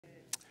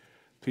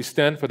Please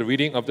stand for the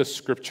reading of the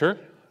scripture.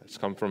 It's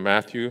come from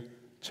Matthew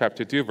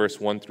chapter 2,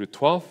 verse 1 through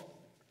 12.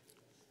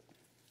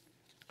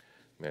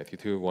 Matthew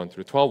 2, 1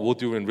 through 12. We'll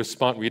do in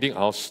response reading.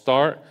 I'll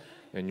start,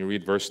 and you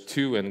read verse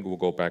 2, and we'll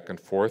go back and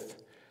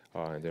forth,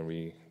 and then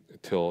read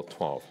till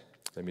 12.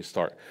 Let me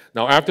start.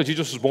 Now, after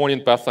Jesus was born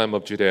in Bethlehem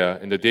of Judea,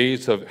 in the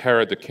days of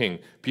Herod the king,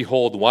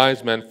 behold,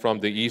 wise men from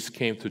the east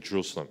came to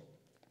Jerusalem.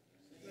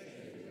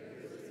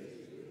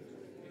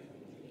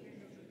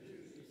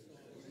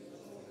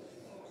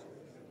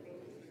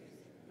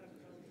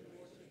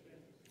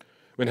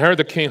 When Herod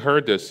the king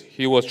heard this,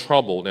 he was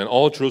troubled, and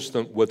all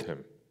Jerusalem with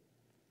him.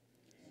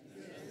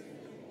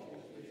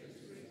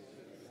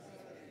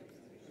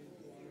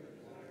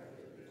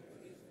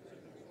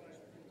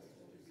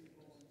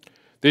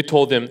 They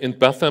told him, in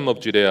Bethlehem of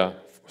Judea,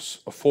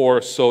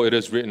 for so it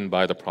is written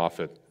by the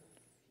prophet.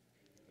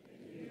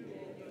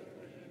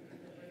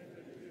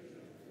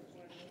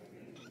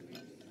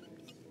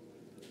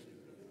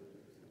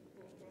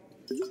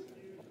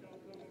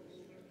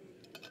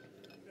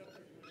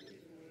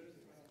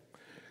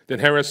 Then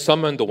Herod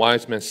summoned the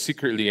wise men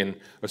secretly and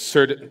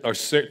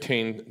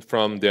ascertained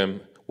from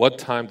them what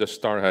time the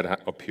star had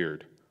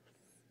appeared.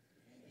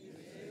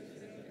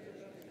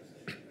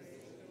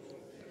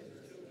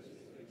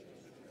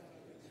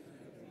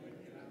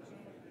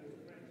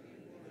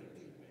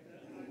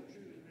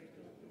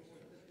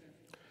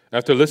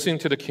 After listening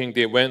to the king,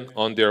 they went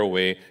on their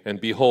way,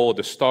 and behold,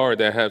 the star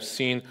they have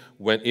seen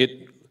when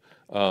it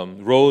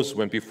rose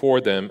went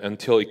before them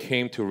until it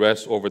came to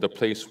rest over the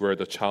place where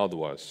the child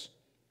was.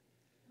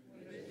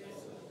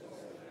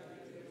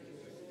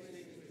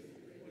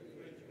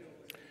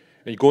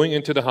 And going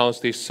into the house,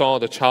 they saw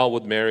the child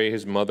with Mary,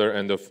 his mother,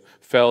 and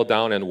fell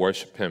down and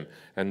worshipped him.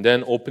 And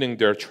then, opening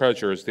their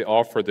treasures, they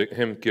offered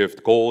him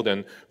gift, gold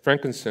and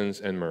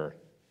frankincense and myrrh.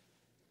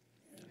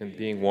 And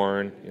being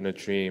warned in a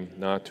dream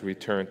not to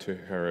return to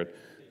Herod,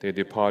 they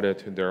departed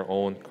to their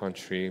own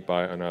country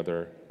by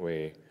another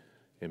way.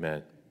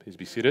 Amen. Please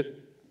be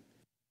seated.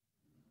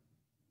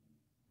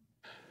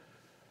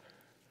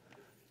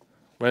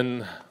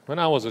 When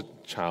I was a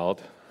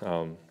child,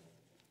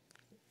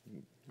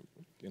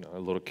 a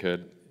little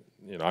kid,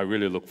 I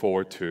really look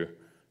forward to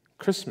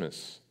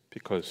Christmas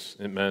because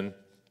it meant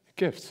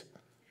gifts,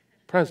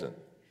 present,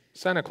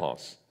 Santa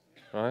Claus,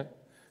 right?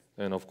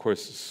 And of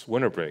course, it's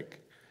winter break.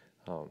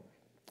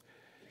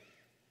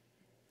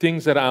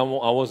 Things that I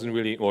wasn't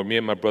really, or me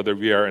and my brother,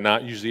 we are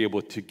not usually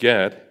able to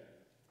get,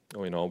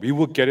 we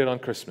would get it on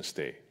Christmas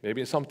Day.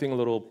 Maybe something a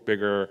little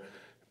bigger,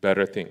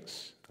 better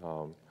things.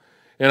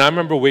 And I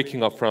remember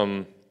waking up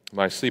from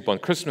my sleep on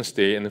Christmas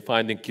Day and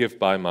finding a gift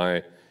by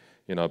my,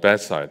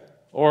 bedside,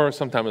 or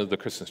sometimes the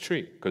Christmas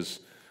tree, because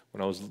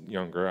when I was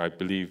younger, I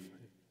believed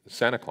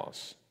Santa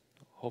Claus.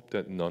 Hope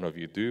that none of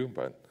you do,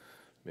 but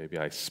maybe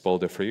I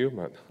spoiled it for you,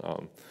 but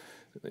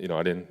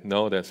I didn't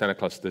know that Santa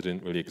Claus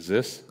didn't really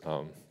exist.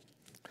 I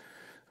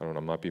don't know, I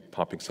might be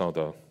popping some of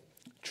the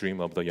dream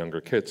of the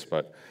younger kids,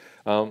 but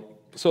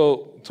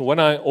so when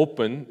I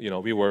opened,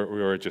 we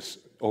were just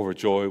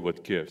overjoyed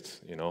with gifts.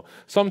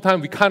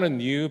 Sometimes we kind of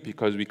knew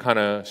because we kind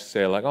of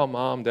say like, "Oh,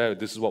 Mom, Dad,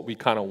 this is what we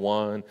kind of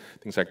want,"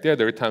 things like that.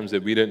 There were times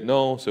that we didn't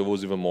know, so it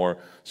was even more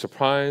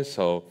surprise.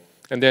 So,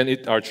 and then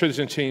our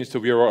tradition changed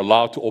to we were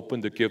allowed to open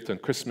the gift on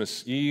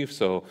Christmas Eve.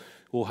 So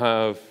we'll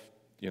have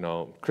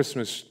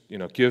Christmas,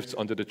 gifts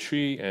under the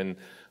tree, and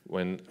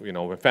when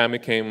family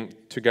came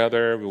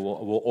together,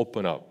 we'll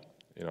open up,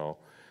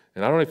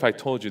 And I don't know if I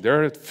told you, there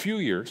are a few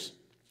years,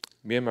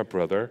 me and my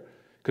brother,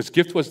 because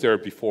gift was there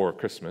before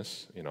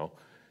Christmas,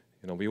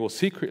 we will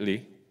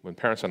secretly, when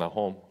parents are not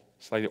home,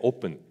 slightly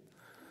open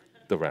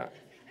the wrap.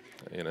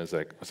 It's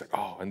like, I was like,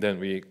 oh, and then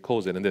we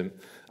close it, and then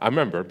I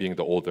remember being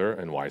the older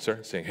and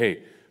wiser, saying,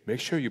 hey, make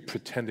sure you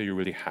pretend that you're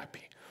really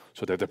happy,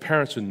 so that the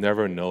parents would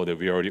never know that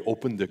we already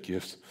opened the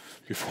gifts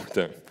before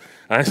them.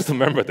 And I just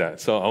remember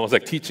that. So I was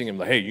like teaching him,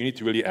 like, hey, you need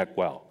to really act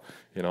well,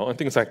 and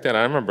things like that.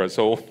 I remember.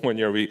 So one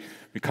year we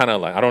kind of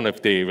like, I don't know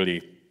if they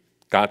really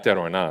got that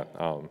or not,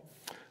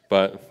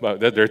 but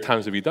there are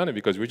times that we've done it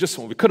because we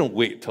couldn't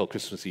wait till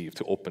Christmas Eve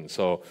to open.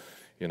 So,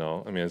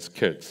 as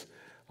kids.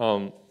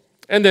 And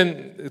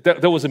then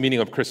that was the meaning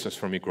of Christmas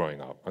for me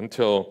growing up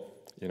until,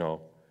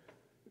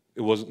 it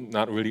was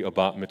not really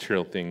about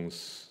material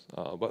things,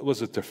 but it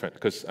was different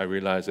because I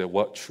realized that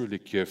what truly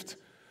gift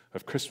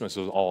of Christmas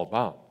was all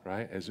about,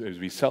 right? As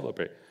we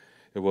celebrate,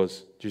 it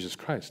was Jesus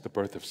Christ, the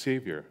birth of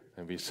Savior,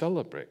 and we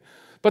celebrate.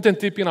 But then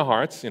deep in our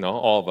hearts,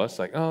 all of us,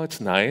 like, oh,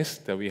 it's nice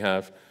that we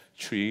have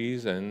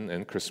trees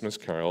and Christmas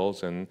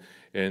carols and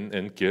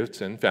gifts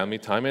and family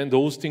time, and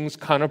those things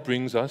kind of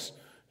brings us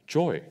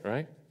joy,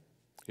 right?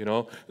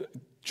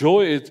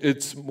 Joy,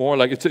 it's more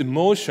like it's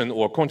emotion,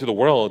 or according to the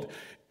world,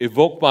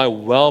 evoked by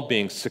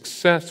well-being,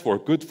 success, or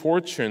good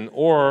fortune,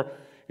 or,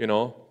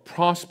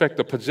 prospect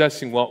of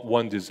possessing what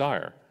one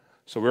desire.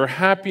 So we're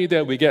happy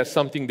that we get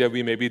something that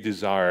we maybe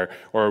desire,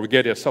 or we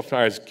get a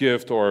surprise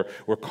gift or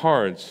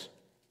cards.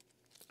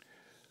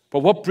 But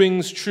what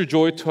brings true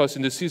joy to us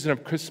in the season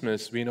of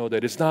Christmas, we know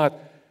that it's not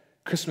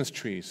Christmas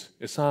trees.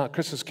 It's not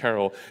Christmas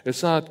carol.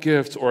 It's not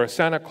gifts or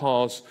Santa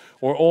Claus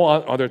or all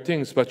other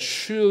things, but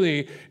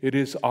truly it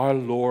is our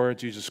Lord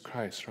Jesus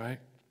Christ, right?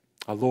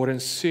 Our Lord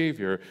and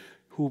Savior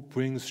who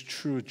brings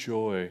true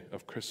joy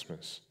of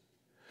Christmas.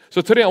 So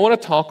today I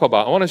want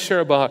to share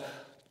about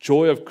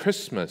joy of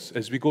Christmas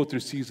as we go through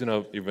season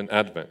of even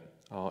Advent.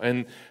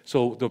 And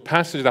so the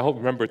passage that I hope you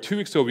remember 2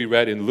 weeks ago we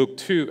read in Luke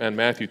 2 and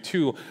Matthew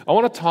 2, I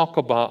want to talk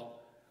about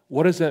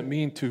what does that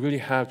mean to really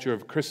have joy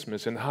of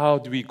Christmas, and how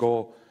do we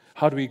go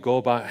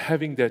about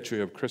having that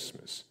joy of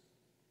Christmas?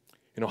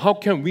 How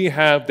can we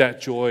have that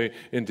joy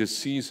in this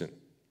season?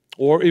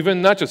 Or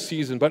even not just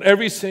season, but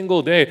every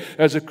single day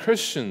as a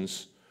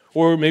Christians,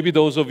 or maybe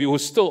those of you who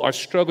still are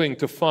struggling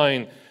to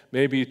find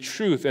maybe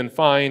truth and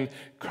find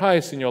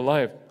Christ in your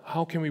life,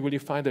 how can we really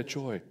find that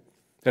joy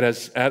that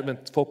as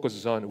Advent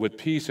focuses on with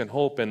peace and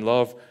hope and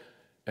love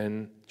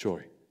and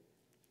joy?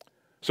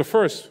 So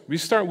first, we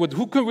start with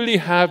who could really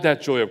have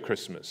that joy of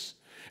Christmas?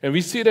 And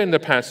we see that in the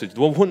passage,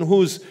 the one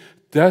who's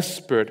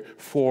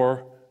desperate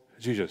for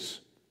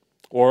Jesus,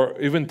 or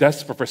even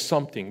desperate for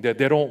something, that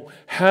they don't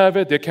have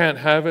it, they can't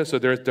have it, so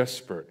they're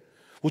desperate,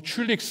 will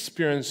truly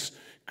experience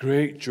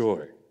great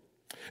joy.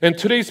 In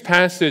today's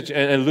passage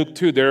and Luke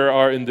 2, there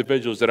are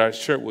individuals that I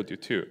shared with you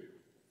too.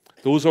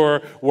 Those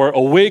were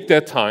awake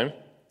that time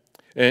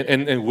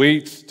and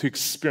wait to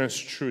experience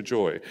true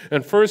joy.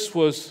 And first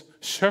was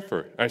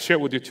shepherd. I shared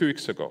with you 2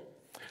 weeks ago.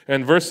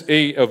 And verse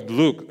 8 of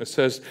Luke, it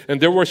says, "And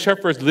there were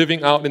shepherds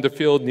living out in the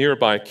field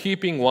nearby,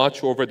 keeping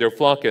watch over their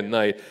flock at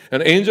night.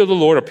 An angel of the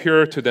Lord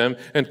appeared to them,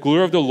 and the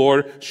glory of the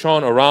Lord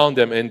shone around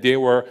them, and they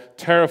were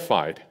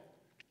terrified."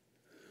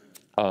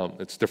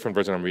 It's a different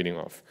version I'm reading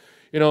off.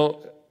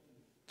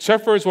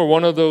 Shepherds were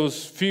one of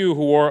those few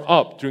who were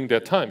up during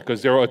that time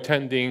because they were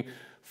attending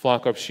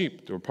flock of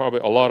sheep. There were probably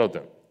a lot of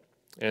them.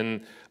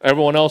 And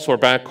everyone else were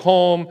back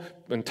home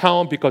in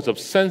town because of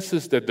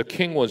census that the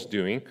king was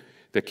doing,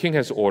 the king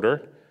has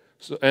ordered.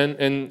 So,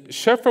 and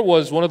shepherd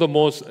was one of the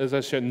most, as I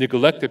said,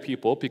 neglected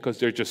people because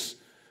they're just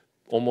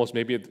almost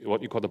maybe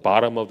what you call the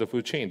bottom of the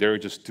food chain. They're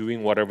just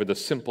doing whatever the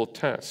simple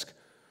task.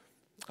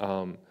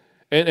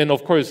 And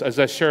of course, as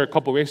I shared a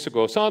couple of weeks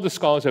ago, some of the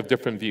scholars have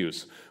different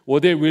views.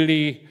 Were they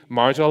really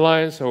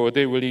marginalized, or were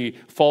they really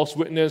false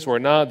witness or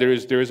not? There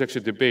is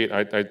actually debate.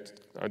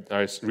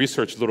 I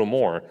researched a little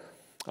more.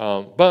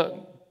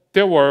 But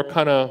they were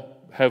kind of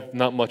have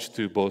not much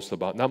to boast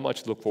about, not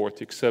much to look forward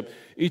to, except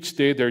each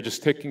day they're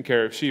just taking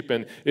care of sheep,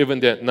 and even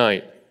that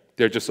night,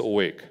 they're just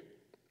awake.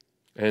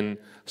 And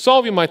some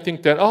of you might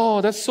think that,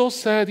 oh, that's so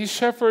sad. These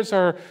shepherds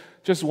are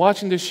just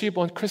watching the sheep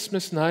on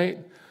Christmas night.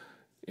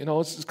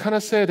 It's kind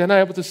of sad. They're not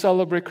able to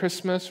celebrate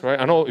Christmas, right?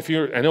 I know if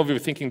you're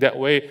thinking that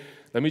way.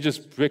 Let me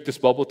just break this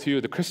bubble to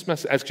you. The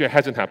Christmas actually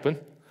hasn't happened.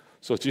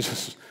 So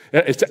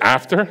it's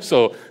after.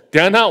 So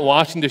they're not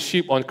watching the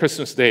sheep on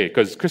Christmas Day,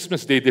 because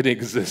Christmas Day didn't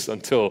exist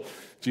until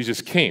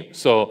Jesus came.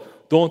 So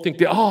don't think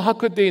how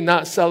could they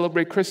not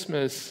celebrate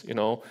Christmas,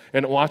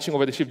 and watching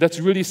over the sheep. That's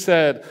really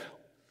sad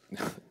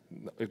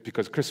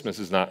because Christmas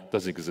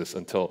doesn't exist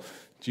until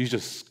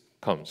Jesus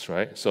comes,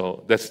 right?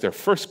 So that's their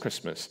first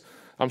Christmas.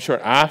 I'm sure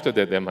after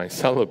that they might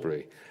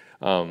celebrate.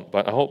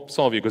 But I hope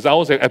some of you, because I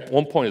was at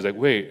one point, it's like,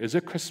 wait, is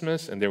it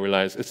Christmas? And they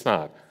realized it's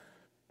not.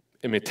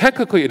 I mean,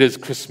 technically it is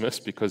Christmas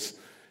because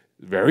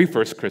the very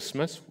first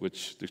Christmas,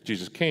 which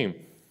Jesus came,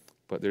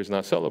 but there's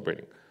not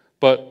celebrating.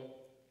 But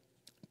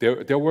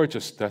they were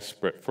just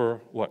desperate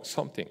for what?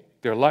 Something.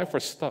 Their life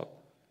was stuck.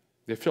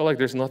 They feel like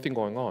there's nothing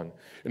going on.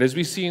 And as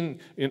we see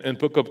in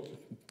book of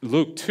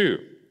Luke 2,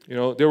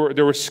 they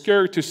were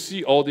scared to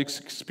see all this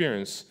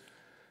experience.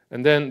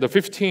 And then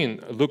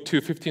Luke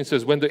 2:15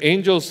 says, "When the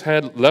angels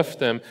had left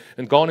them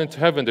and gone into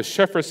heaven, the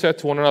shepherds said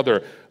to one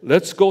another,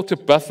 'Let's go to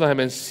Bethlehem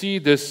and see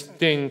this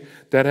thing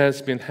that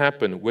has been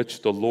happened,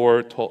 which the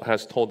Lord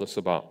has told us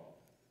about.'"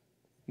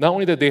 Not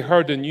only that they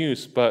heard the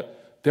news,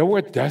 but they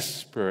were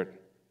desperate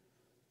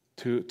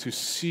to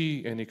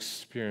see and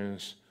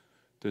experience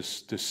the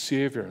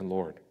Savior and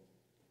Lord.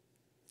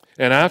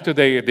 And after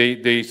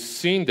they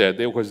seen that,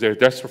 because they're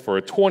desperate for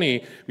it,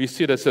 20, we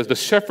see that says, "The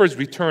shepherds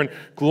returned,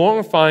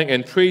 glorifying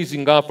and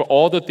praising God for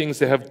all the things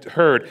they have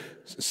heard,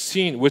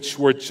 seen, which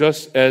were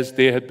just as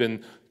they had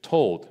been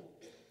told."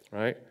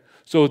 Right?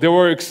 So they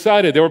were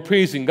excited. They were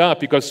praising God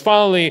because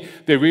finally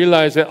they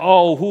realized that,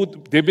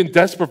 they've been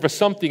desperate for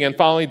something, and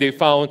finally they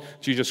found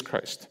Jesus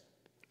Christ.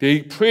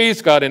 They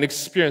praised God and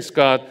experienced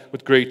God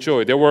with great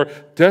joy. They were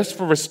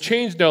desperate for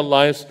change in their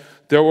lives.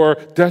 They were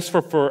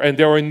desperate and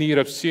they were in need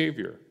of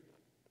Savior.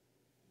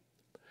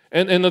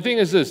 And the thing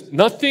is this,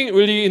 nothing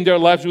really in their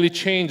lives really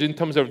changed in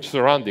terms of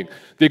surrounding.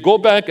 They go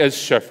back as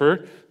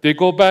shepherd, they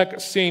go back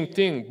same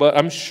thing, but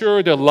I'm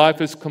sure their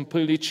life is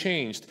completely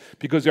changed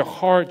because their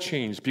heart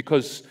changed,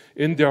 because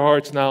in their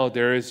hearts now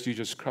there is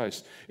Jesus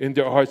Christ. In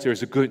their hearts there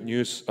is the good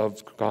news of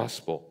the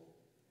gospel.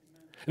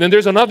 And then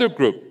there's another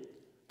group,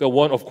 the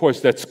one, of course,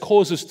 that's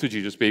closest to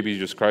Jesus, baby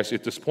Jesus Christ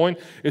at this point,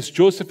 is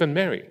Joseph and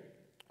Mary,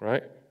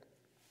 right?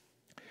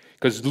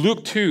 Because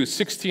Luke 2,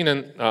 16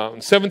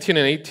 and 17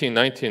 and 18,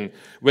 19,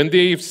 when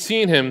they've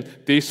seen him,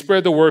 they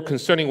spread the word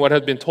concerning what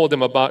had been told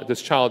them about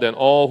this child, and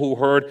all who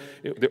heard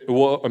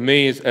were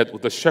amazed at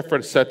what the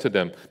shepherd said to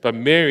them. But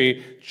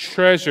Mary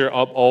treasured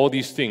up all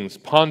these things,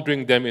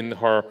 pondering them in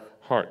her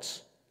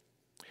hearts.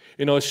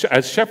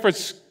 As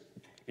shepherds,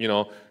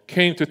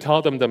 came to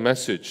tell them the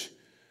message,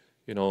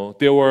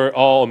 they were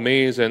all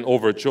amazed and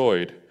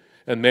overjoyed.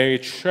 And Mary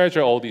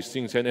treasured all these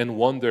things and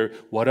wondered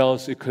what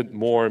else it could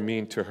more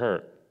mean to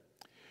her.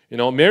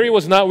 Mary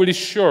was not really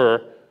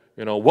sure,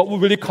 what would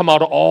really come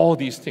out of all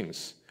these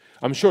things.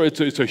 I'm sure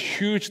it's a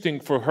huge thing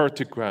for her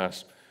to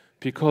grasp,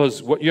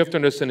 because what you have to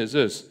understand is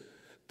this: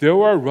 they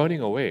were running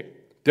away.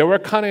 They were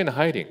kind of in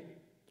hiding,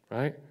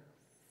 right?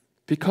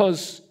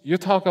 Because you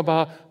talk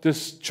about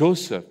this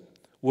Joseph,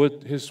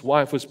 with his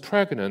wife was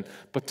pregnant,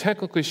 but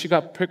technically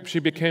she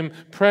became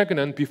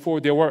pregnant before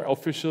they were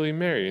officially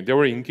married. They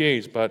were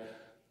engaged, but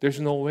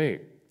there's no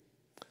way.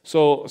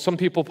 So some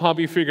people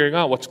probably figuring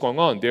out what's going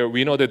on.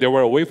 We know that they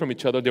were away from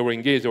each other, they were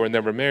engaged, they were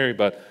never married,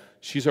 but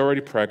she's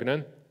already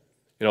pregnant.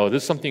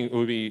 This is something that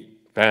would be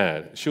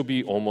bad. She'll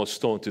be almost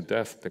stoned to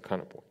death, that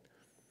kind of point.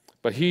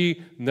 But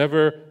he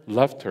never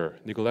left her,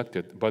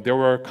 neglected. But they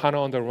were kind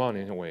of on the run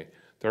in a way.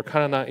 They're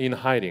kind of not in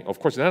hiding. Of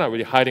course, they're not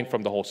really hiding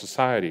from the whole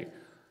society.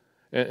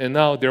 And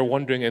now they're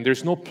wondering, and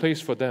there's no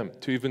place for them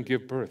to even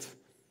give birth.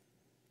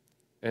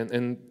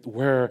 And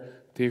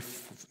where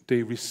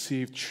they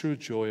received true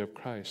joy of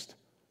Christ.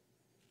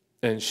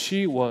 And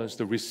she was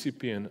the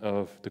recipient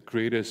of the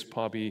greatest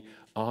probably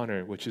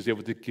honor, which is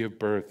able to give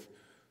birth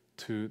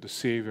to the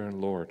Savior and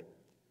Lord.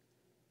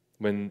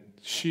 When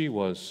she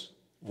was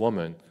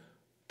woman,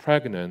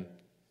 pregnant,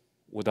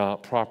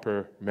 without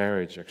proper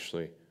marriage,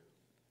 actually,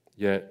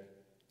 yet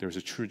there's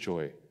a true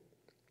joy.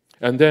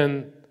 And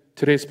then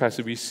today's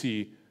passage, we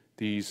see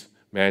these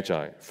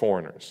magi,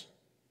 foreigners.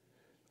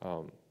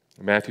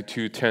 Matthew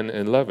 2, 10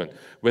 and 11.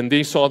 When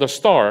they saw the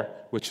star,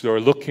 which they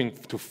were looking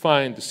to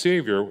find the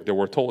Savior, they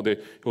were told that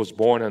he was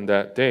born on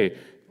that day.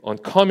 On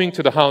coming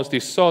to the house,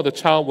 they saw the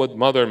child with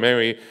Mother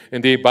Mary,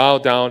 and they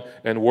bowed down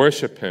and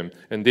worshiped him.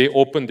 And they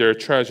opened their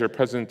treasure,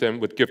 presented them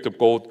with gift of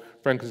gold,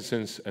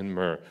 frankincense, and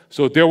myrrh.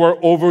 So they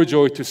were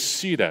overjoyed to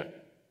see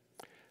that.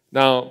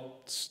 Now,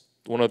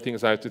 one of the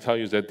things I have to tell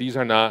you is that these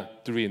are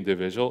not three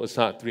individuals. It's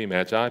not three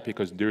magi,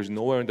 because there's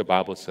nowhere in the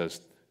Bible that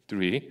says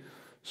three.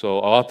 So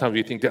a lot of times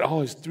we think that,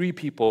 it's three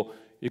people.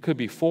 It could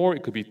be four,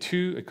 it could be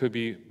two, it could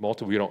be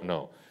multiple, we don't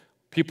know.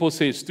 People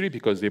say it's three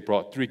because they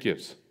brought three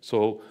gifts.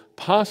 So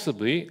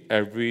possibly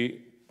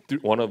every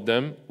one of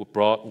them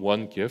brought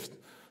one gift.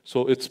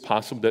 So it's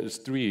possible that it's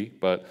three,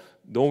 but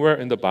nowhere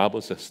in the Bible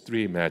says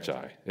three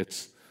magi.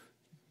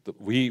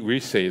 We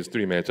say it's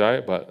three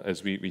magi, but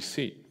as we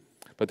see.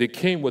 But they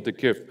came with the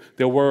gift.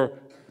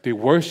 They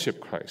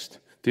worshiped Christ.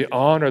 They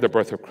honored the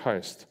birth of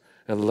Christ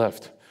and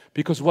left.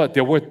 Because what?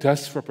 They were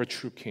desperate for a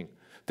true king.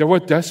 They were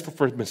desperate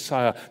for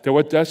Messiah. They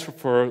were desperate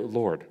for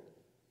Lord.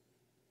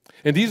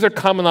 And these are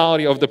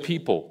commonality of the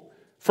people.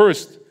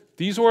 First,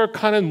 these were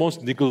kind of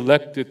most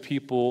neglected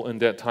people in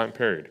that time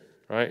period,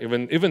 right?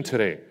 Even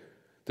today.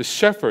 The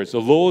shepherds,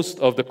 the lowest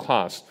of the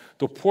class,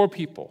 the poor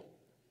people,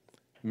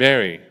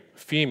 Mary,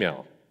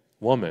 female,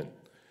 woman.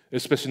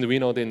 Especially we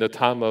know that in the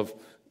time of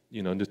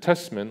New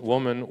Testament,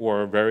 women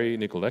were very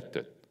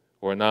neglected,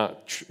 or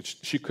not.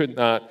 She could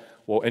not.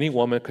 Well, any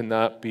woman could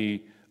not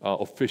be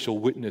official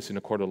witness in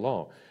a court of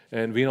law.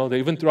 And we know that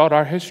even throughout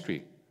our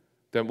history,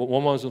 that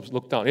women was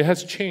looked down. It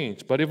has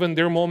changed, but even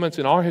there are moments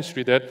in our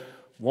history that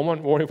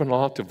women weren't even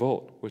allowed to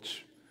vote,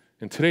 which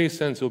in today's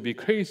sense would be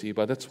crazy,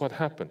 but that's what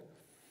happened.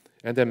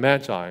 And then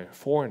magi,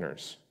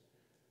 foreigners,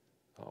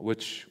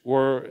 which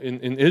were in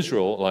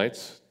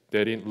Israelites,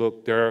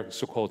 they're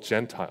so-called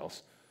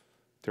Gentiles.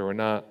 They were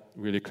not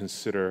really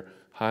considered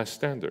high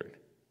standard.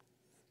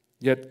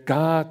 Yet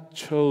God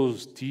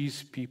chose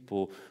these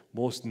people,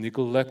 most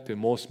neglected,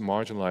 most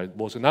marginalized,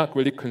 most not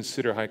really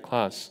considered high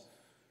class,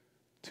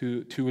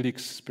 to really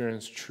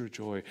experience true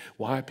joy.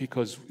 Why?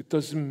 Because it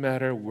doesn't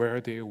matter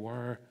where they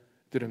were.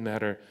 It didn't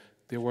matter.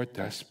 They were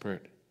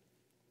desperate.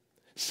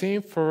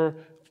 Same for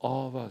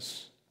all of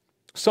us.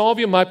 Some of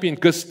you might be in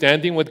good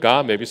standing with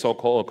God, maybe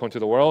so-called according to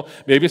the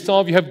world.Maybe some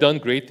of you have done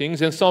great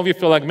things, and some of you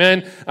feel like,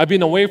 man, I've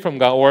been away from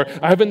God, or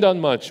I haven't done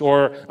much,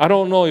 or I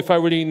don't know if I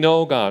really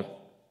know God.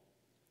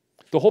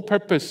 The whole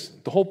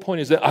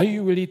point is that, are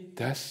you really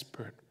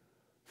desperate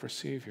for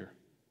Savior?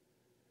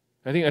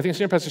 I think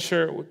Senior Pastor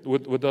shared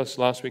with us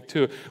last week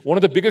too. One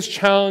of the biggest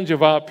challenges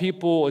of our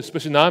people,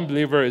 especially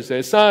non-believers, is that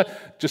it's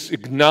not just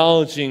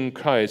acknowledging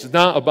Christ. It's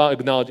not about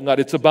acknowledging God.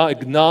 It's about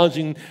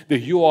acknowledging that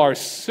you are a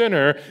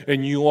sinner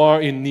and you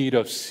are in need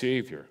of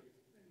Savior.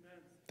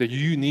 That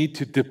you need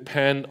to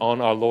depend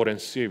on our Lord and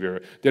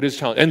Savior. That is a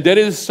challenge. And that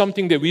is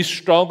something that we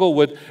struggle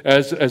with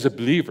as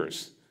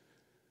believers.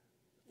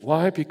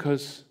 Why?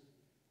 Because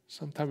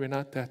sometimes we're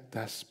not that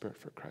desperate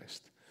for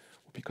Christ.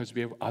 Because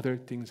we have other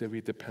things that we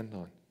depend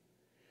on.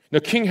 Now,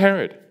 King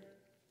Herod,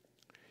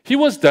 He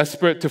was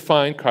desperate to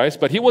find Christ,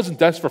 but he wasn't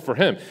desperate for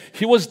him.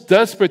 He was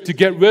desperate to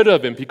get rid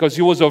of him because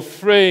he was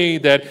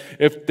afraid that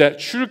if that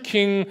true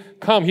king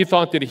come, he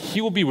thought that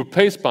he would be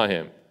replaced by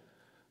him.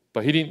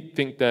 But he didn't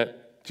think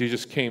that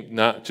Jesus came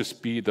not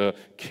just be the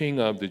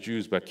king of the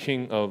Jews, but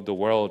king of the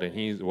world, and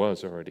he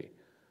was already.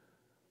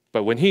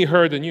 But when he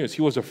heard the news,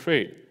 he was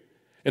afraid.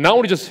 And not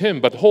only just him,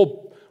 but the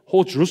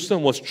whole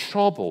Jerusalem was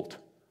troubled.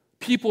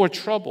 People were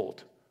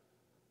troubled.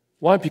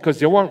 Why? Because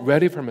they weren't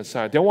ready for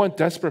Messiah. They weren't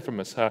desperate for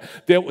Messiah.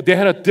 They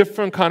had a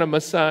different kind of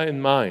Messiah in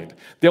mind.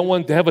 They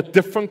have a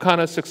different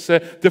kind of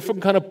success,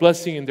 different kind of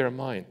blessing in their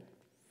mind.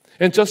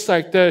 And just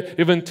like that,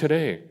 even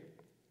today,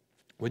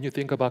 when you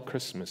think about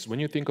Christmas, when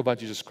you think about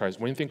Jesus Christ,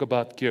 when you think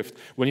about gift,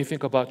 when you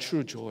think about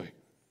true joy,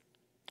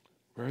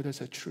 where does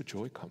that true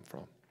joy come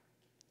from?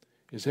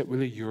 Is it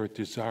really your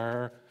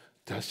desire,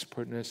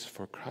 desperateness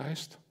for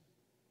Christ?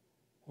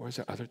 Or is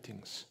it other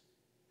things?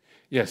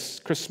 Yes,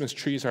 Christmas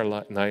trees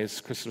are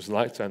nice, Christmas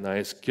lights are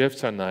nice,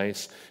 gifts are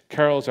nice,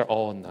 carols are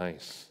all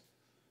nice.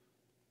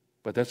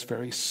 But that's a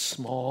very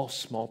small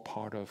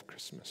part of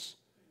Christmas.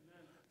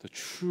 The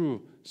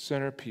true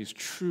centerpiece,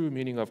 true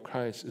meaning of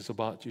Christ is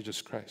about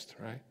Jesus Christ,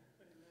 right?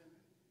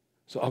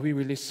 So are we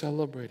really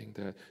celebrating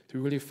that? Do we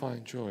really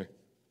find joy?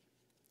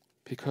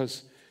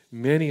 Because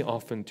many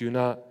often do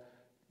not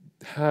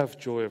have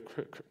joy of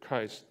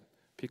Christ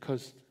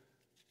because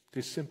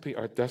they simply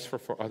are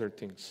desperate for other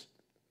things.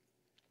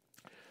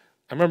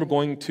 I remember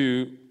going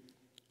to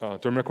the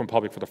Dominican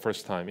Republic for the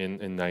first time in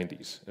the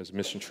 90s as a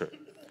mission trip.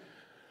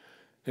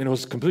 And it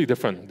was completely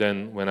different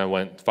than when I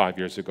went 5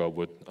 years ago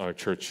with our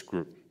church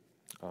group.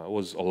 It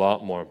was a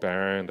lot more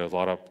barren. A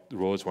lot of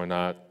roads were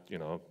not,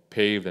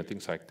 paved and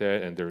things like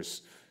that. And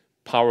there's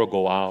power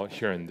go out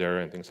here and there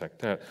and things like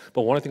that.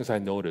 But one of the things I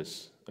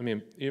noticed,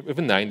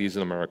 even 90s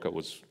in America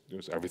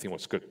everything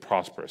was good,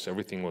 prosperous.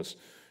 Everything was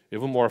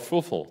even more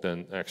fruitful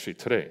than actually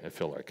today, I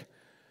feel like.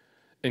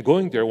 And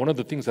going there, one of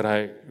the things that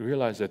I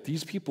realized that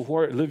these people who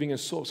are living in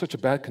such a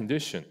bad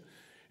condition,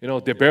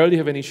 they barely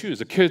have any shoes.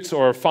 The kids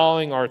are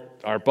following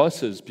our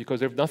buses because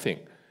they have nothing.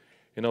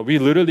 We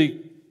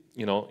literally,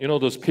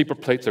 those paper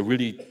plates are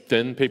really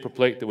thin paper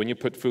plate that when you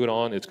put food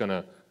on,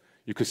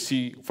 you could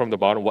see from the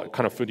bottom what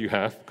kind of food you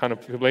have, kind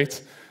of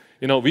plates.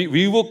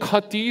 We will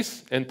cut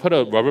these and put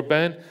a rubber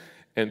band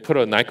and put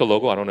a Nike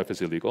logo. I don't know if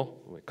it's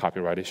illegal, with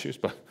copyright issues,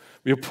 but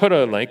we'll put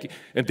a Nike,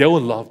 and they will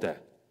love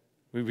that.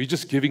 We're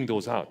just giving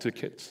those out to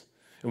kids.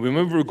 And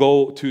whenever we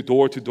go to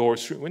door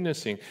street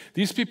witnessing,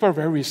 these people are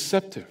very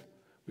receptive.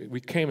 We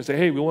came and said,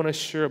 hey, we want to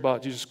share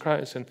about Jesus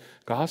Christ and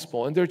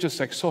gospel. And they're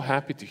just so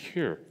happy to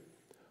hear.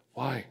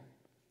 Why?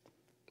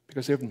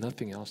 Because they have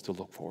nothing else to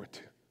look forward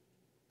to.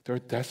 They're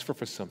desperate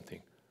for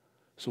something.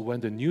 So when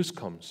the news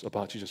comes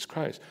about Jesus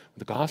Christ,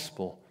 the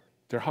gospel,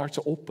 their hearts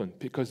are open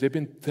because they've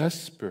been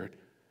desperate.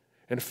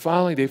 And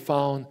finally they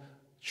found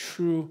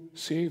true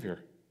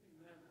Savior.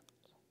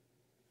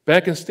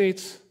 Back in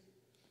States,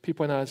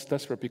 people are not as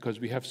desperate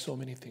because we have so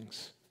many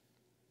things.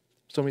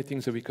 So many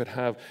things that we could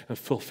have and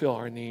fulfill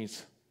our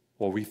needs,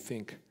 or we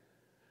think.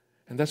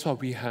 And that's why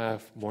we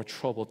have more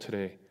trouble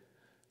today,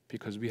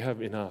 because we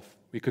have enough.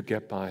 We could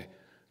get by.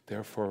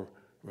 Therefore,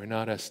 we're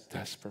not as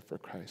desperate for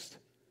Christ.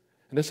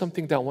 And that's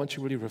something that I want you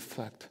to really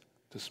reflect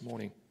this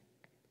morning.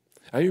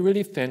 Are you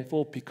really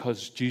thankful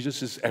because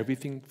Jesus is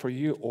everything for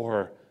you,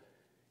 or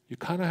you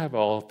kind of have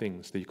all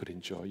things that you could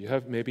enjoy? You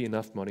have maybe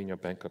enough money in your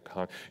bank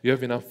account. You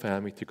have enough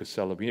family to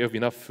celebrate. You have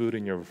enough food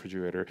in your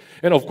refrigerator.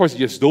 And of course,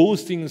 yes,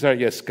 those things are,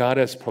 yes, God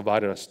has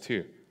provided us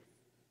too.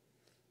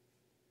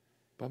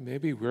 But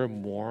maybe we're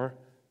more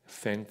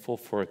thankful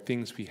for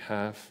things we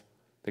have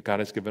that God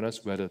has given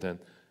us rather than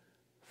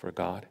for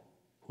God,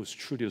 who's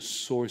truly the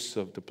source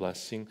of the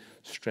blessing,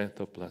 strength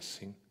of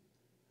blessing.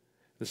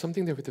 There's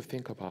something that we have to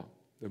think about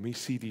when we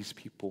see these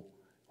people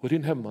who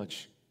didn't have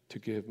much to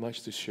give,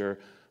 much to share,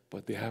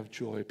 but they have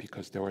joy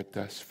because they were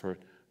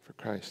desperate for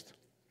Christ.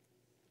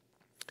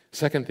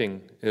 Second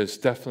thing is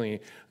definitely,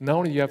 not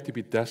only you have to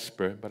be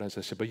desperate, but as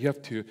I said, but you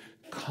have to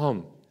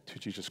come to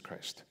Jesus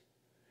Christ.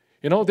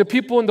 The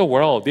people in the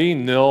world, they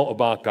know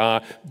about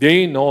God.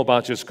 They know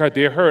about Jesus Christ.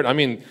 They heard,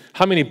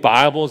 how many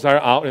Bibles are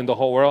out in the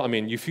whole world?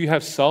 If you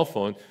have cell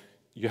phone,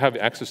 you have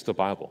access to the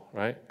Bible,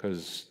 right?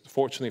 Because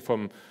fortunately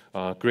from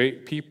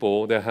great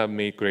people that have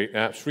made great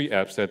apps, free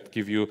apps that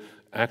give you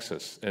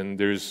access. And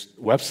there's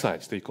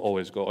websites that you can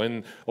always go.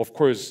 And of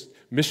course,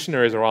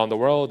 missionaries around the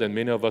world, and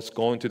many of us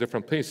going to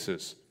different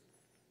places.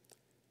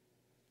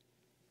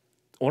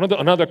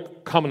 Another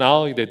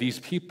commonality that these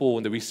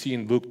people that we see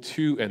in Luke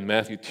 2 and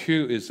Matthew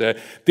 2 is that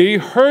they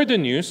heard the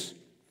news.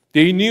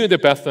 They knew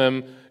that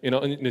Bethlehem,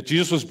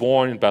 Jesus was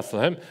born in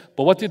Bethlehem.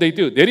 But what did they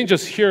do? They didn't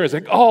just hear, it's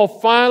like, oh,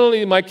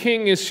 finally my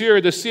king is here,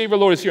 the Savior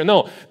Lord is here.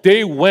 No,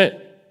 they went.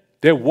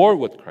 They were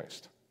with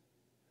Christ.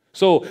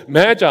 So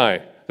Magi,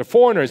 the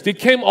foreigners, they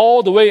came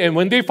all the way, and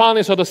when they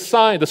finally saw the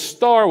sign, the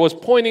star was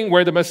pointing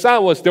where the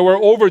Messiah was, they were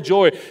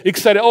overjoyed,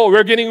 excited. Oh,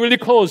 we're getting really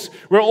close.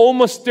 We're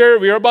almost there.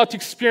 We're about to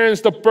experience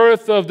the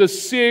birth of the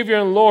Savior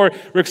and Lord.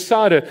 We're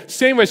excited.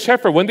 Same with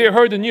shepherds. When they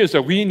heard the news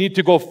that we need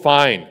to go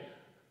find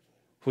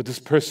who this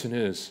person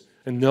is,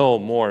 and know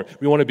more.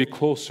 We want to be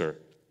closer.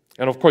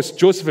 And of course,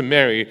 Joseph and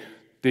Mary,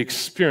 they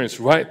experienced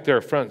right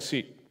there front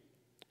seat.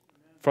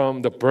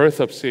 From the birth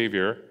of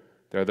Savior,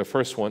 they're the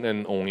first one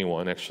and only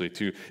one actually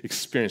to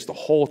experience the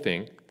whole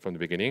thing from the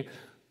beginning,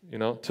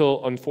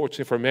 till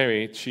unfortunately for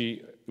Mary,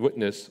 she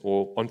witnessed,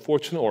 or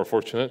unfortunate or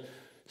fortunate,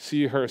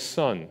 see her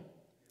son,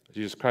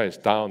 Jesus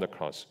Christ, die on the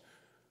cross,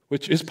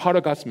 which is part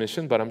of God's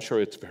mission, but I'm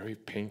sure it's very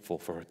painful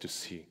for her to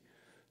see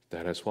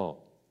that as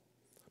well.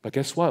 But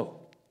guess what?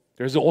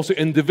 There's also an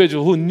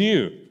individual who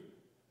knew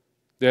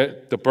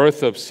that the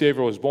birth of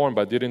Savior was born,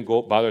 but didn't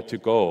bother to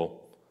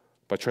go,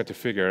 but tried to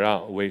figure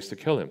out ways to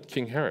kill him,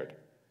 King Herod.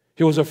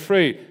 He was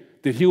afraid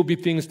that he will be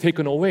things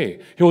taken away.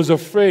 He was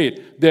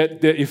afraid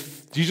that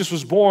if Jesus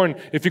was born,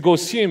 if you go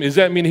see him, does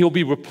that mean he'll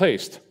be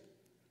replaced?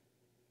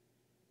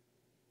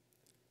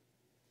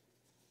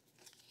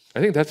 I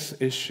think that's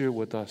the issue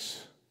with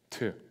us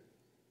too.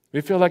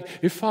 We feel like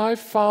if I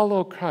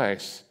follow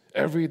Christ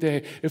every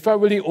day, if I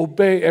really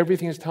obey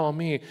everything he's telling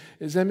me,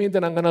 does that mean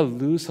that I'm going to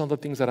lose some of the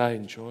things that I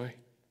enjoy?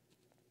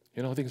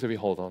 Things that we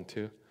hold on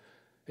to.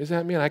 Does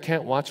that mean I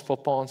can't watch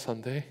football on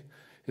Sunday?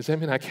 Does that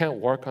mean I can't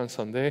work on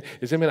Sunday?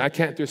 Does that mean I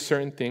can't do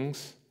certain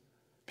things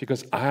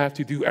because I have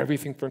to do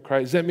everything for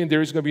Christ? Does that mean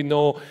there is going to be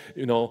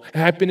no,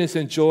 happiness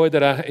and joy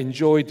that I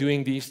enjoy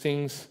doing these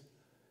things?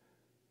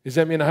 Does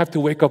that mean I have to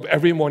wake up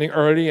every morning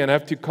early and I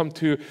have to come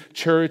to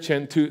church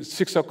and to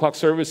 6 o'clock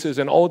services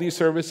and all these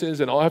services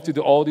and I have to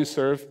do all these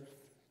serve?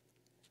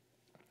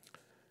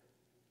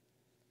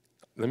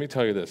 Let me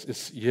tell you this.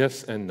 It's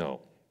yes and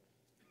no.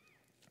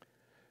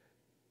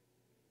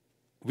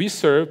 We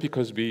serve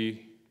because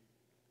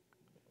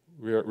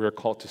we're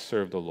called to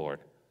serve the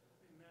Lord.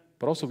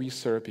 But also we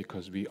serve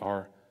because we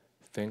are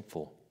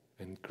thankful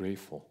and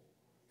grateful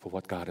for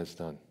what God has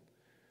done.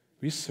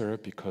 We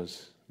serve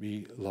because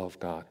we love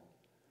God.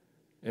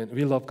 And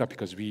we love God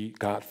because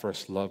God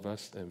first loved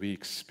us and we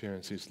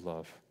experience His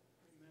love.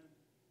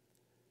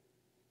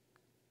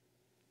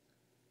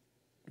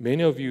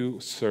 Many of you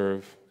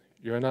serve,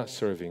 you're not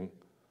serving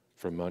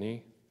for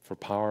money, for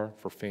power,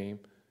 for fame.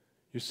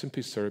 You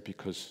simply serve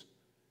because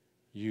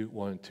you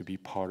want to be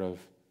part of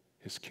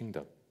His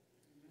kingdom.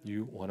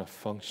 You want to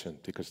function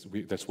because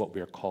that's what we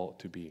are called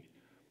to be,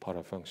 part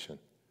of function.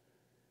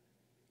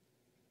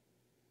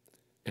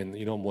 And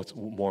what's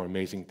more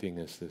amazing thing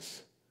is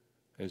this.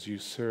 As you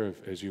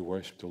serve, as you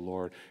worship the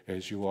Lord,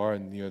 as you are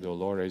near the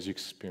Lord, as you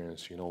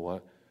experience, you know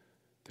what?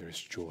 There is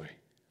joy.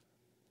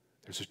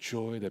 There's a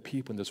joy that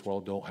people in this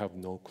world don't have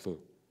no clue.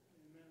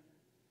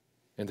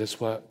 And that's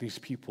what these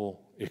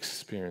people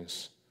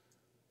experience.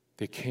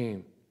 They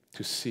came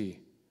to see.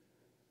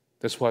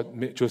 That's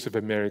what Joseph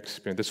and Mary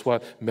experienced. That's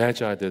what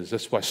Magi did.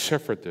 That's what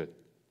Shepherd did.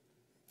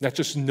 Not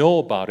just know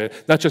about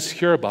it, not just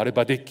hear about it,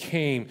 but they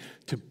came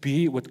to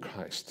be with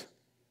Christ.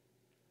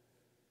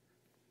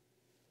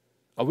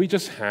 Are we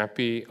just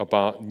happy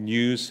about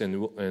news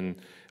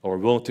or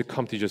willing to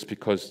come to just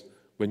because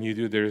when you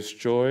do there's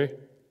joy?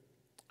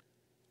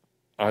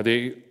 Are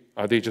they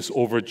just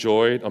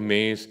overjoyed,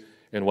 amazed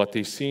in what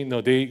they see?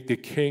 No, they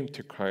came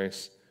to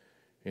Christ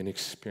and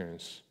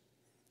experienced.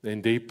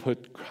 And they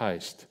put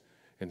Christ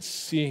and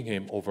seeing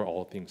Him over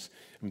all things.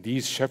 And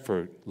these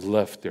shepherds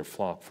left their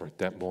flock for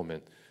that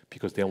moment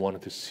because they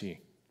wanted to see.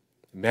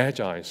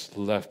 Magi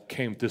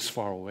came this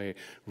far away,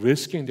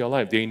 risking their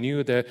life. They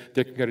knew that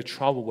they could get in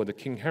trouble with the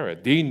King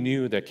Herod. They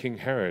knew that King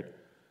Herod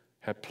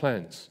had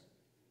plans.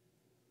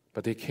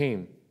 But they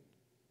came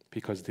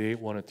because they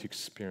wanted to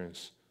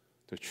experience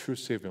the true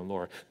Savior and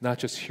Lord. Not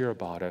just hear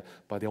about it,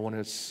 but they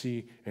wanted to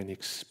see and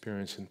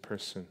experience in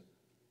person.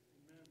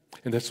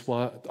 And that's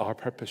what our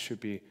purpose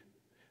should be.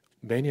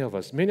 Many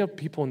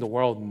people in the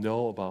world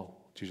know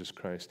about Jesus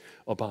Christ,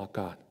 about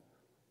God.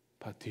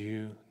 But do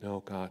you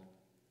know God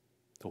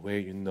the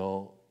way you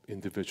know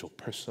individual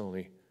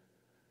personally?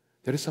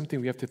 That is something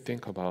we have to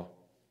think about.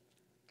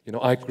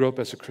 I grew up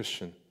as a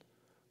Christian,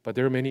 but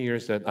there are many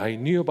years that I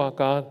knew about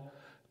God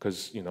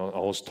because, I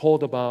was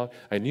told about,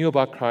 I knew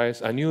about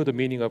Christ, I knew the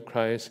meaning of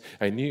Christ,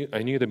 I knew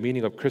the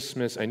meaning of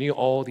Christmas, I knew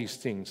all these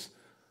things.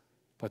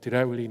 But did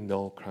I really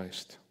know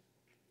Christ?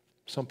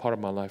 Some part of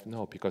my life,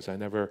 no, because I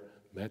never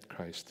met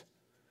Christ.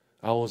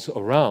 I was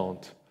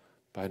around,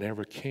 but I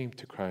never came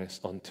to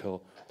Christ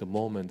until the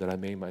moment that I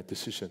made my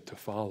decision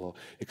to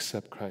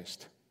accept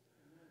Christ.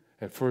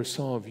 And for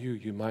some of you,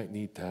 you might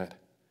need that.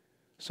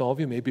 Some of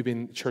you maybe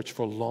been in church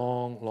for a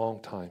long,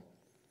 long time,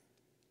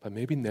 but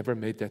maybe never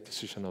made that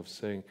decision of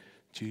saying,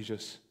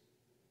 Jesus,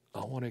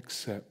 I want to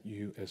accept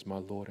you as my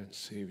Lord and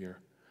Savior.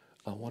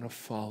 I want to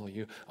follow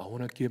you. I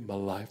want to give my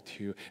life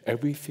to you.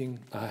 Everything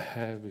I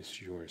have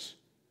is yours.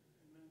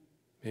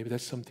 Maybe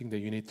that's something that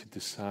you need to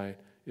decide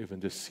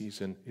even this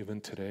season, even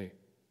today.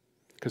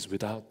 Because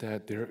without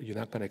that, you're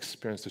not going to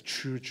experience the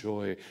true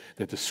joy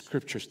that the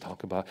Scriptures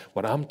talk about,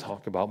 what I'm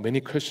talking about, many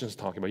Christians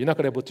talk about. You're not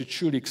going to be able to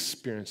truly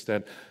experience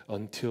that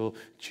until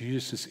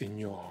Jesus is in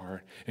your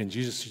heart and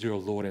Jesus is your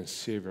Lord and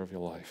Savior of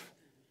your life.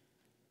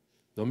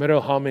 No matter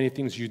how many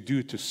things you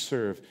do to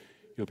serve,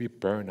 you'll be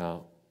burned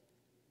out.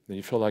 Then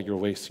you feel like you're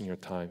wasting your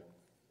time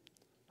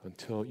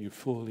until you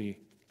fully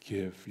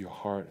give your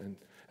heart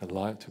and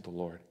life to the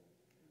Lord.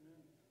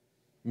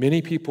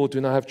 Many people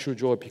do not have true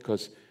joy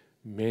because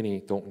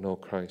many don't know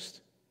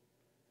Christ,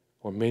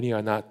 or many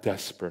are not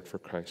desperate for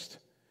Christ,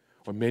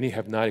 or many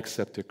have not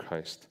accepted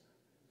Christ.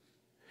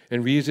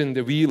 And the reason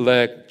that we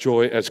lack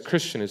joy as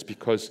Christians is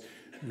because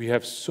we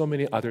have so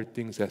many other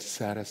things that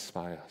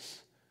satisfy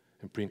us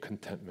and bring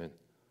contentment.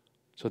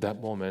 So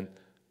that moment,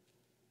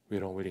 we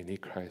don't really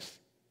need Christ.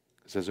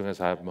 Because as long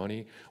as I have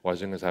money, or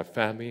as long as I have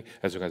family,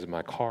 as long as I have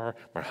my car,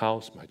 my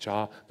house, my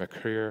job, my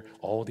career,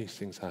 all these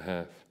things I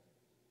have.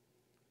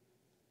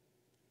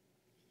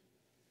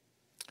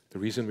 The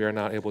reason we are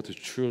not able to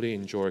truly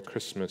enjoy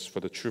Christmas for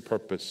the true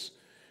purpose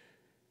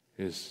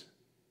is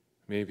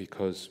maybe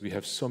because we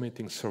have so many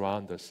things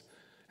surround us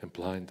and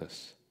blind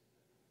us.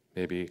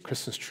 Maybe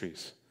Christmas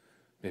trees,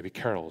 maybe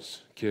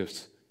carols,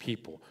 gifts,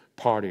 people,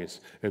 parties,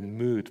 and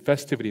mood,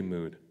 festivity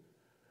mood,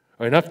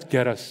 are enough to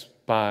get us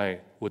by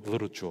with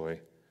little joy.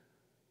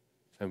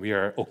 And we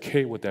are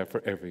okay with that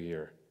for every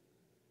year.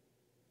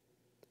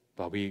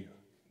 But we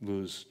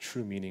lose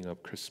true meaning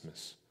of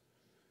Christmas.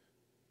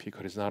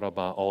 Because it's not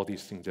about all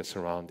these things that are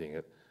surrounding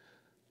it,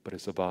 but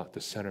it's about the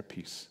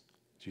centerpiece,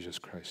 Jesus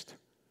Christ.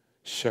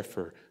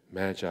 Shepherd,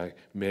 Magi,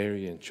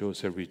 Mary, and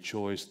Joseph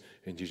rejoiced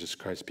in Jesus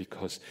Christ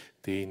because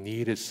they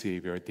needed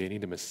Savior, they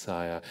needed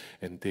Messiah,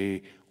 and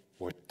they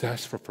were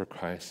desperate for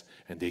Christ,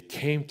 and they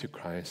came to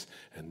Christ,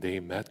 and they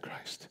met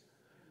Christ,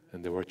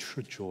 and there were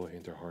true joy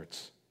in their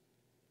hearts.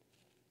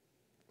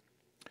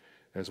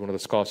 As one of the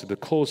scholars said,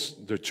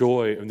 the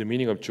joy and the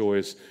meaning of joy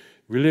is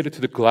related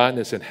to the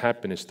gladness and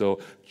happiness, though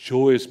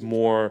joy is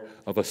more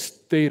of a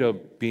state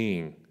of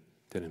being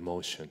than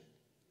emotion.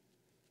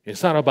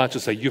 It's not about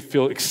just like you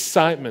feel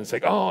excitement. It's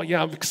like, oh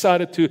yeah, I'm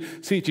excited to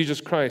see Jesus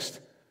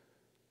Christ.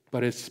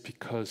 But it's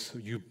because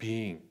you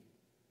being.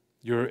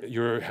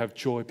 You have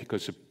joy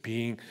because of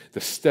being,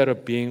 the state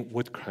of being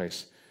with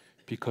Christ,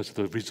 because of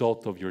the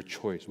result of your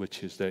choice,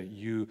 which is that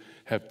you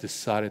have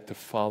decided to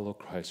follow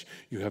Christ.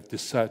 You have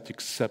decided to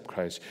accept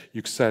Christ.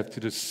 You decided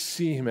to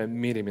see Him and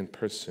meet Him in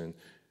person.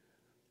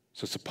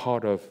 So it's a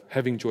part of,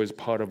 having joy is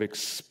part of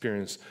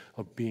experience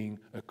of being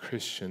a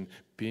Christian,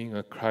 being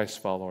a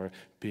Christ follower,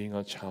 being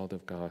a child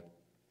of God.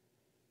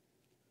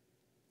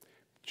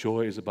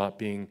 Joy is about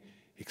being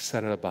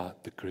excited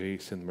about the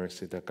grace and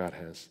mercy that God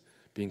has,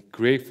 being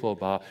grateful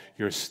about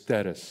your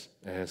status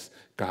as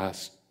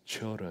God's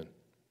children.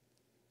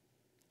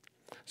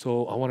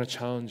 So I want to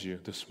challenge you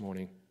this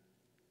morning.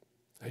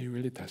 Are you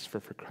really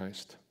desperate for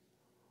Christ?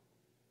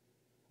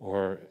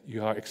 Or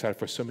you are excited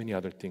for so many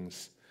other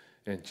things,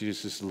 and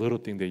Jesus is a little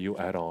thing that you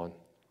add on?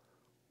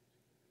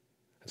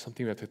 It's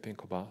something we have to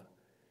think about.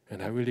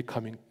 And are really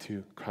coming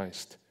to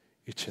Christ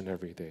each and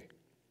every day?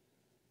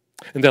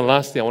 And then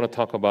lastly, I want to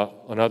talk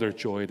about another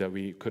joy that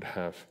we could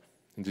have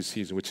in this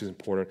season, which is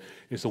important,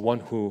 is the one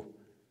who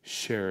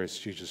shares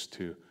Jesus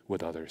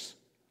with others.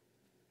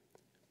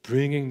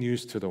 Bringing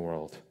news to the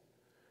world.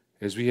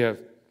 As we have,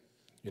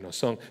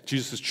 sung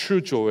Jesus' true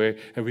joy,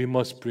 and we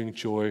must bring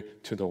joy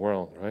to the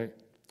world, right?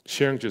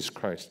 Sharing Jesus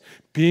Christ,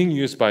 being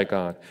used by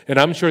God. And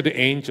I'm sure the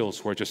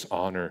angels were just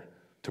honored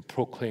to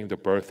proclaim the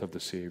birth of the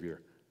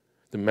Savior.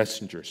 The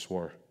messengers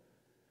were.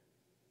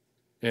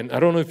 And I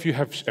don't know if you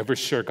have ever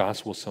shared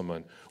gospel with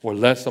someone or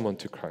led someone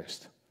to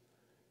Christ.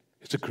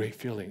 It's a great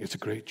feeling. It's a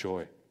great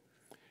joy.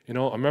 I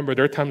remember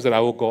there are times that I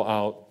will go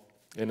out,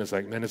 and it's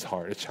like, man, it's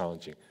hard. It's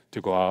challenging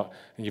to go out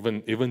and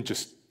even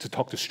just to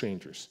talk to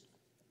strangers.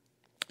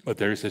 But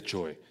there is a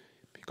joy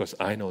because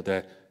I know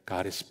that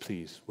God is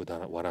pleased with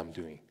what I'm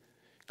doing.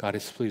 God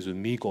is pleased with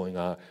me going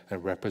out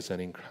and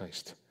representing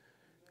Christ.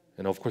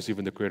 And of course,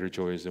 even the greater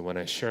joy is that when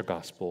I share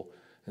gospel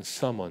and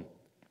someone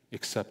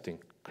accepting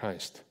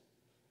Christ.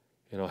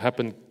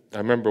 Happened, I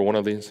remember one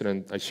of the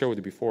incidents I shared with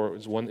you before, it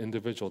was one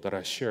individual that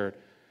I shared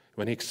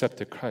when he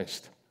accepted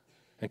Christ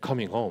and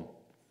coming home.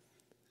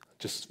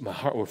 Just my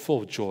heart was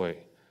full of joy,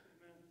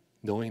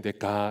 knowing that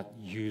God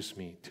used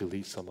me to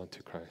lead someone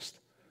to Christ.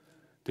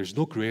 There's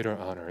no greater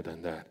honor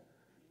than that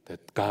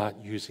God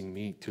using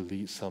me to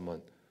lead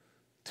someone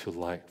to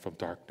light from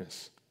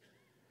darkness.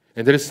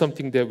 And that is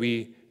something that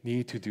we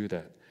need to do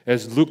that.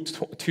 As Luke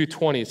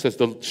 2:20 says,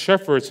 the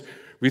shepherds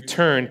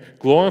returned,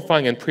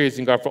 glorifying and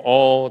praising God for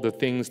all the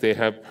things they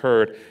have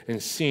heard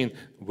and seen,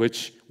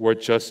 which were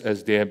just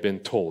as they had been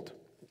told.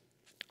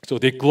 So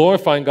they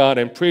glorifying God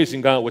and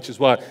praising God, which is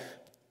what?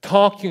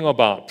 Talking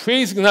about.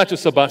 Praising not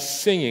just about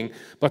singing,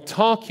 but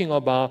talking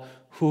about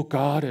who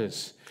God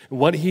is,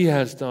 what He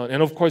has done.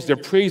 And of course, their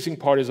praising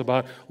part is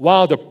about,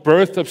 wow, the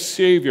birth of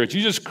Savior,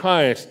 Jesus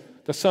Christ,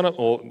 the Son of,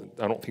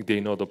 I don't think they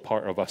know the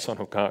part of a Son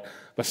of God,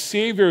 but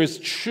Savior is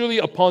truly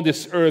upon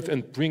this earth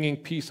and bringing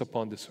peace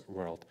upon this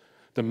world.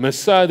 The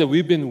Messiah that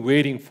we've been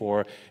waiting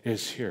for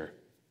is here.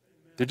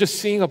 They're just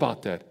singing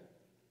about that.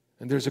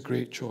 And there's a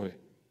great joy.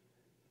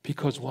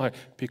 Because why?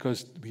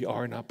 Because we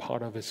are not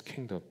part of His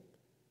kingdom.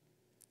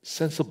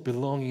 Sense of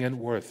belonging and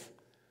worth,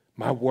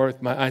 my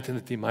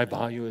identity, my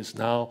value is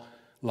now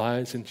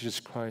lies in Jesus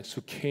Christ,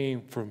 who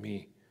came for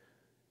me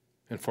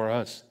and for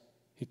us.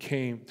 He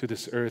came to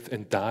this earth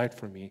and died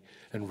for me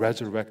and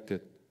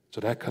resurrected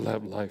so that I can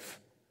have life.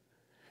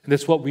 And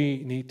that's what we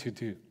need to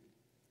do.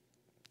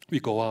 We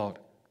go out.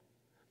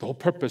 The whole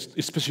purpose,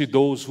 especially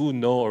those who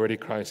know already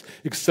Christ,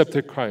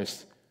 accepted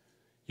Christ,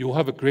 you will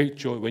have a great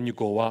joy when you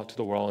go out to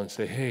the world and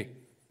say, hey,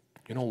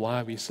 you know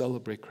why we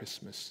celebrate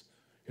Christmas?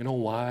 You know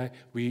why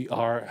we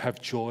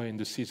have joy in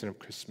the season of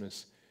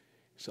Christmas?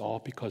 It's all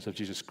because of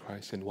Jesus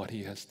Christ and what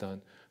He has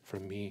done for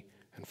me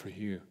and for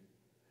you.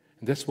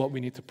 And that's what we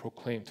need to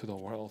proclaim to the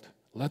world.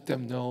 Let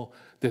them know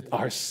that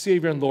our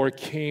Savior and Lord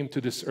came to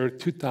this earth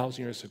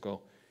 2,000 years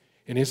ago.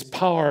 And His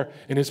power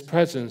and His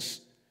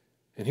presence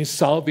and His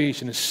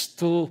salvation is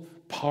still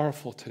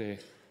powerful today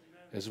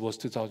as it was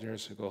 2,000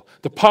 years ago.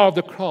 The power of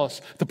the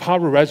cross, the power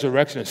of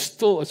resurrection is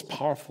still as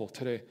powerful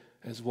today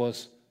as it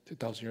was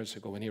 2,000 years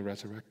ago when He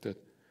resurrected.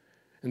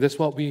 And that's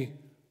what we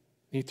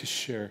need to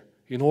share.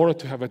 In order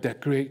to have that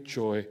great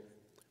joy,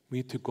 we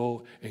need to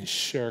go and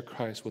share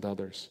Christ with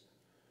others.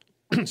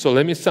 So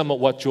let me sum up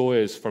what joy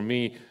is for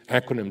me,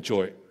 acronym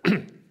JOY,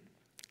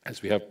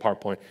 as we have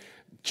PowerPoint.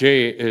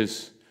 J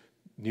is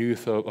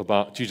news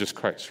about Jesus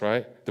Christ,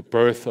 right? The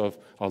birth of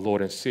our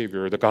Lord and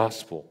Savior, the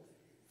gospel.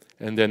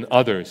 And then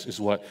others is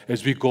what?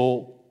 As we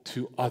go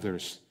to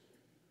others,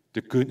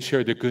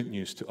 share the good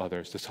news to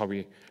others. That's how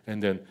we,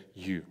 and then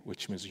you,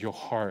 which means your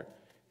heart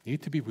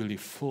need to be really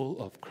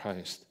full of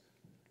Christ.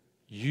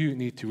 You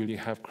need to really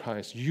have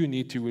Christ. You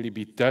need to really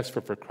be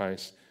desperate for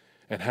Christ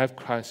and have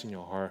Christ in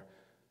your heart.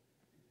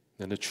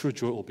 Then the true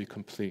joy will be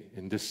complete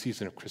in this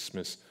season of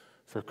Christmas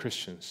for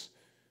Christians.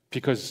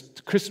 Because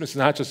Christmas is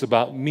not just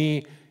about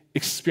me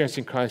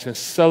experiencing Christ and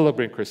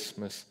celebrating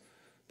Christmas,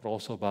 but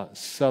also about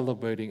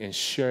celebrating and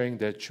sharing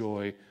that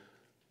joy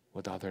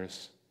with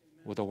others,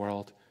 with the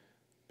world.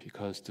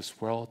 Because this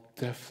world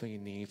definitely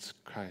needs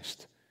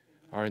Christ.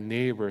 Our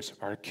neighbors,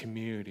 our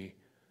community,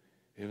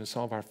 even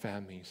some of our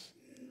families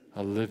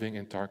are living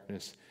in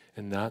darkness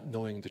and not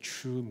knowing the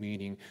true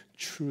meaning,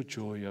 true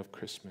joy of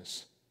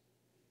Christmas.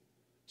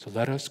 So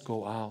let us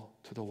go out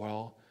to the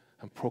world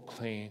and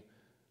proclaim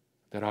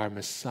that our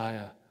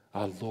Messiah,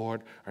 our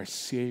Lord, our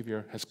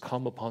Savior has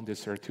come upon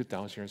this earth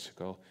 2,000 years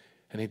ago,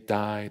 and He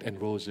died and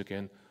rose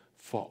again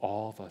for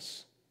all of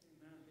us.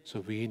 So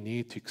we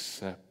need to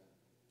accept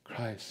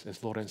Christ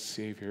as Lord and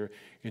Savior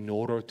in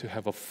order to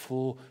have a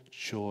full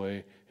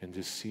joy in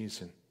this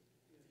season.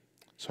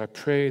 So I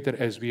pray that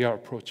as we are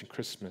approaching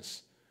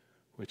Christmas,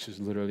 which is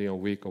literally a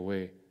week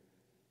away,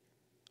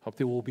 I hope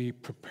that we'll be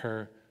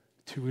prepared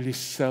to really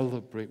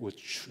celebrate with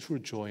true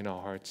joy in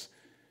our hearts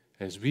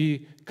as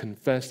we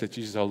confess that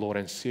Jesus is our Lord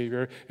and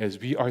Savior, as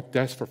we are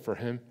desperate for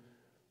Him,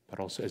 but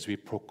also as we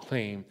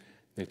proclaim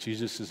that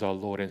Jesus is our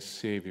Lord and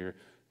Savior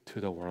to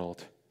the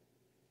world.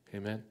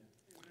 Amen?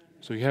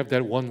 So you have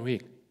that 1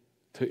 week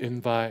to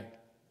invite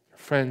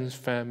friends,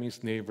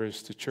 families,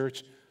 neighbors to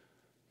church,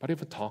 but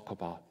even talk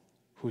about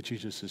who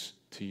Jesus is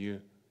to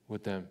you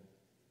with them.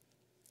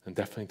 And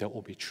definitely that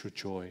will be true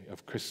joy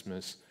of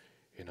Christmas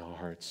in our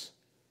hearts.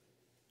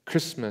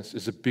 Christmas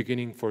is a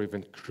beginning for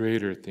even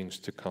greater things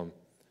to come,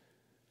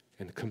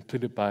 and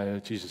completed by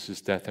Jesus'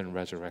 death and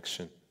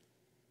resurrection.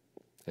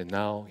 And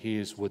now He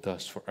is with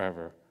us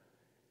forever.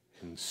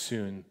 And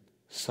soon,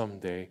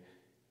 someday,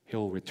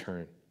 He'll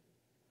return.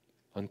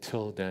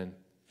 Until then,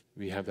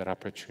 we have that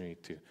opportunity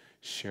to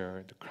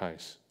share the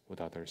Christ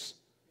with others.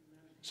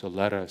 So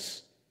let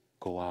us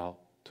go out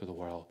to the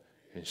world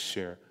and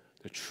share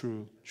the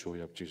true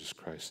joy of Jesus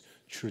Christ,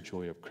 true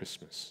joy of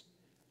Christmas.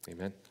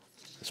 Amen?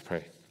 Let's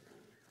pray.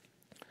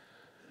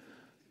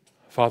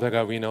 Father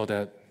God, we know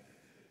that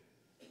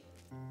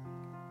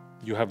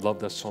You have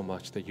loved us so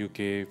much that You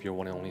gave Your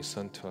one and only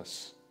Son to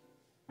us.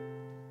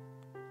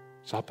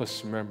 So help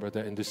us remember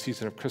that in this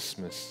season of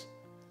Christmas,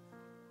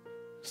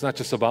 it's not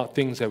just about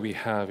things that we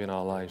have in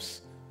our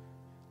lives,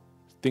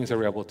 things that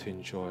we're able to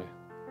enjoy.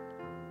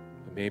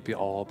 It may be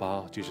all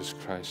about Jesus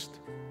Christ,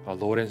 our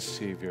Lord and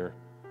Savior,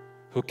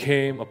 who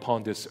came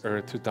upon this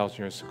earth 2,000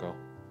 years ago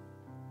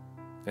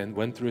and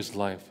went through His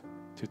life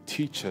to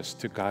teach us,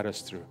 to guide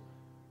us through.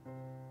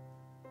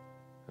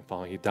 And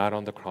finally, He died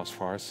on the cross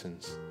for our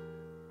sins.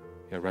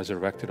 He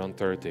resurrected on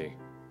third day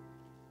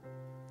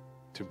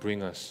to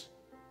bring us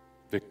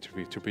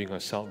victory, to bring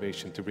us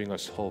salvation, to bring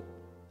us hope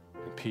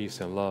and peace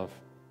and love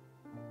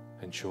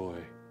and joy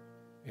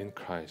in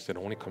Christ that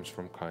only comes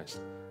from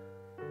Christ,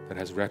 that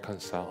has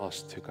reconciled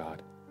us to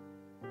God,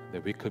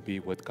 that we could be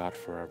with God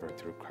forever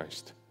through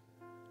Christ.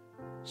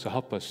 So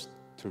help us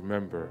to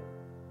remember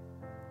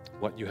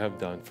what You have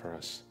done for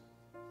us.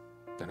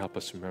 Then help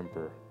us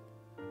remember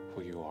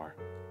who You are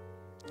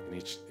in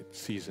each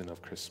season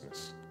of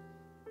Christmas.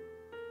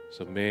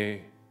 So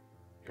may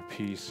Your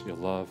peace, Your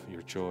love,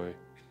 Your joy,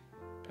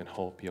 and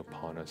hope be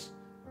upon us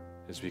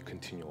as we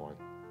continue on.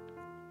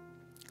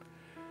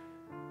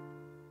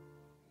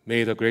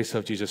 May the grace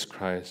of Jesus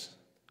Christ,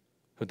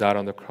 who died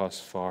on the cross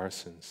for our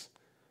sins,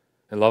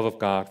 and love of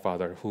God,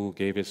 Father, who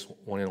gave His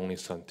one and only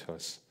Son to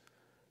us,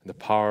 and the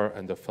power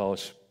and the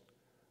fellowship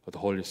of the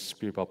Holy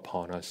Spirit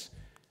upon us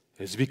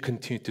as we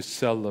continue to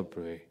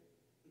celebrate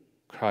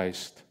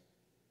Christ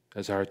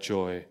as our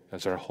joy,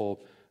 as our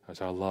hope,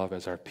 as our love,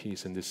 as our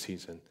peace in this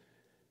season.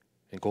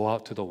 and go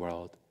out to the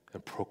world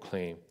and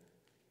proclaim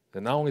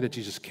that not only that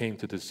Jesus came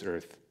to this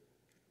earth,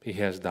 He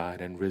has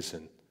died and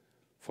risen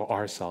for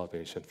our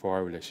salvation, for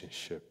our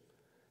relationship,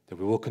 that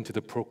we will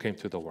continue to proclaim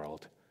to the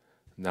world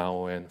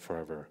now and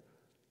forever.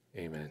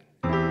 Amen.